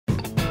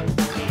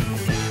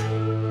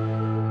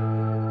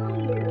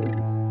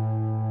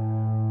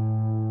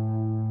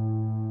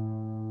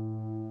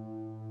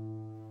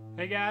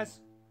guys,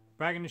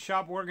 back in the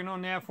shop working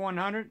on the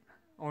F100.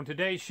 On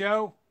today's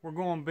show, we're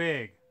going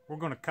big. We're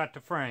going to cut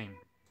the frame.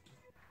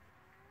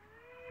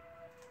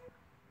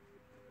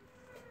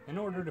 In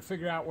order to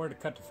figure out where to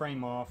cut the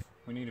frame off,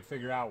 we need to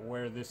figure out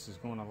where this is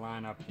going to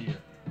line up here.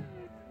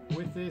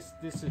 With this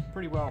is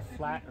pretty well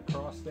flat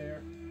across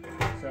there.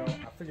 So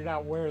I figured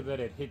out where that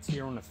it hits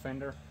here on the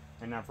fender,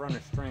 and I've run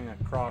a string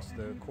across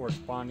the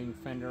corresponding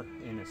fender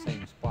in the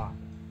same spot.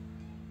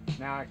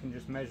 Now I can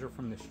just measure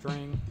from the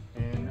string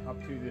and up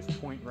to this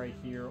point right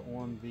here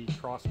on the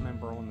cross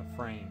member on the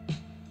frame.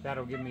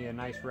 That'll give me a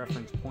nice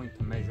reference point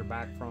to measure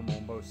back from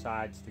on both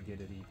sides to get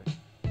it even.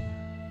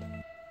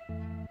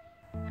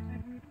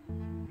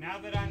 Now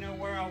that I know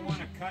where I want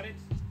to cut it,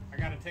 I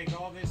got to take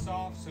all this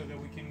off so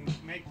that we can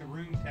make the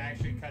room to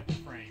actually cut the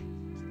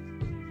frame.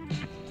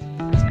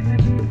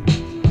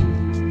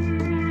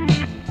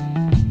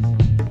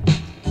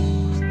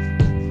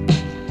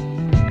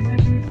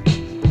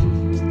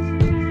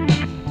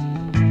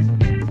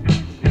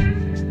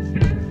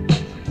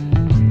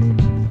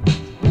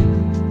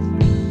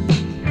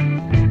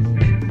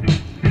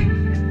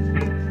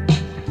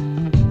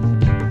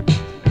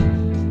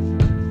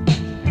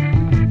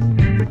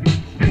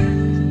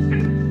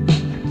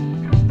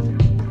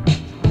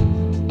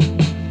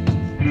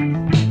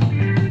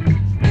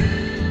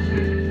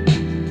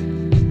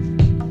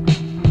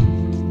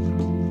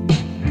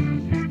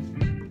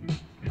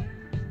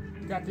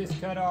 Got this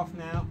cut off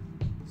now.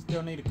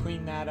 Still need to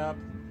clean that up,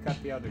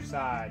 cut the other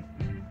side.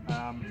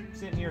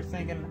 Sitting here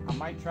thinking I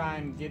might try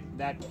and get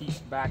that piece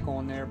back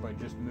on there, but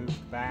just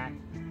moved back.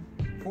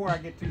 Before I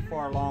get too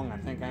far along, I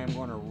think I am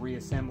going to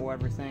reassemble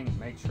everything and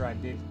make sure I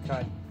did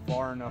cut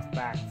far enough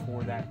back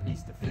for that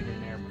piece to fit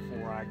in there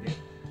before I get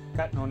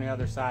cutting on the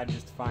other side,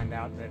 just to find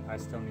out that I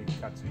still need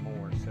to cut some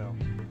more. So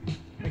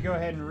let me go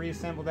ahead and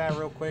reassemble that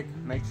real quick,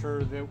 make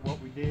sure that what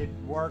we did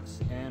works,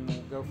 and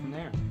we'll go from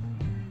there.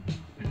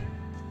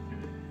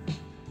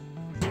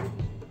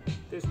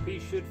 This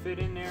piece should fit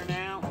in there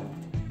now.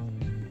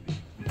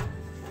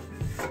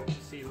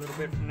 See a little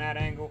bit from that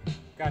angle.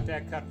 Got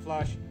that cut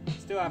flush.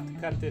 Still have to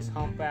cut this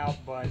hump out,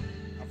 but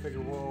I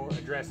figure we'll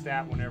address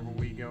that whenever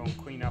we go and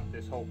clean up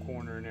this whole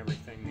corner and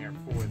everything there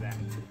for that.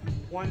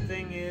 One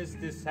thing is,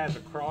 this has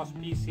a cross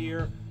piece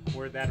here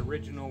where that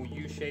original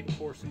U-shaped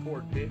core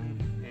support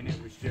didn't, and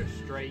it was just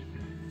straight.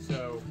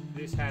 So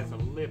this has a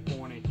lip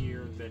on it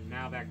here that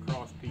now that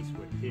cross piece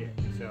would hit.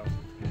 So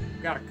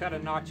got to cut a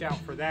notch out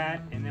for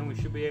that, and then we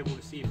should be able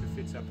to see if it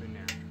fits up in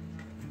there.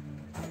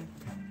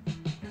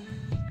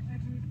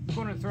 I'm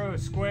going to throw a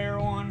square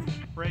on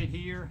right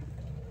here.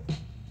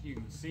 You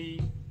can see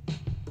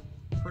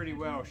pretty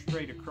well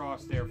straight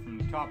across there from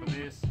the top of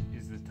this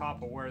is the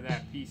top of where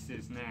that piece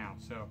is now.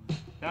 So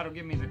that'll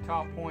give me the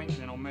top point,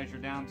 then I'll measure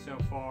down so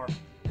far,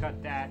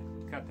 cut that,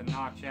 cut the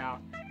notch out,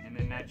 and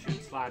then that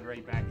should slide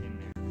right back in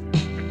there.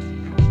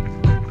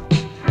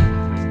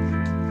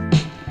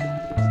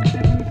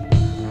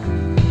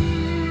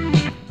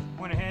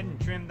 Went ahead and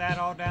trimmed that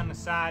all down the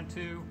side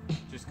too,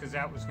 just because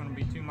that was going to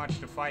be too much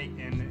to fight,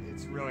 and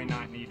it's really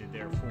not needed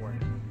there for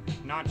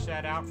it. Notch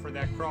that out for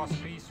that cross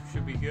piece,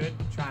 should be good.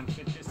 Try and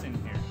fit this in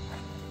here.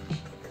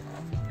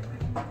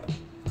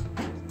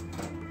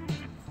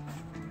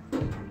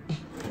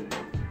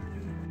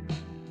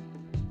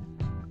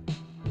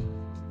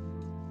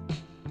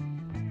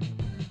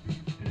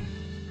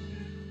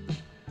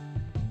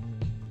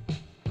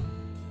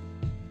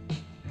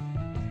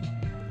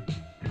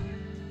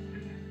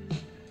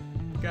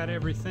 Got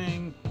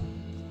everything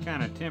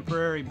kind of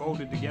temporary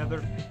bolted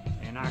together,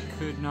 and I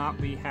could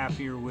not be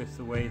happier with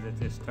the way that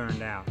this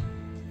turned out.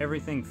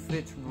 Everything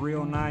fits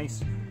real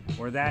nice.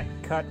 Where that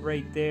cut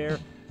right there,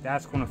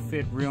 that's going to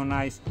fit real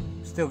nice.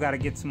 Still got to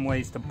get some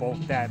ways to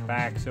bolt that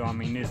back, so I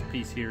mean this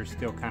piece here is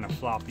still kind of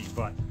floppy,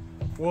 but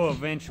we'll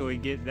eventually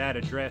get that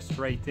addressed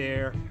right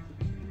there.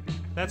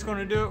 That's going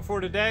to do it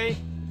for today.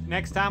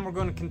 Next time we're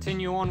going to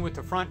continue on with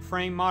the front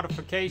frame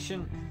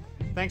modification.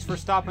 Thanks for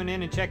stopping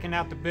in and checking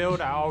out the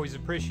build. I always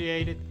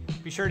appreciate it.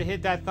 Be sure to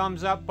hit that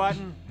thumbs up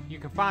button. You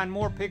can find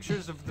more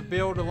pictures of the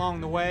build along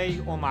the way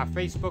on my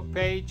Facebook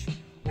page.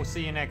 We'll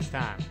see you next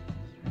time.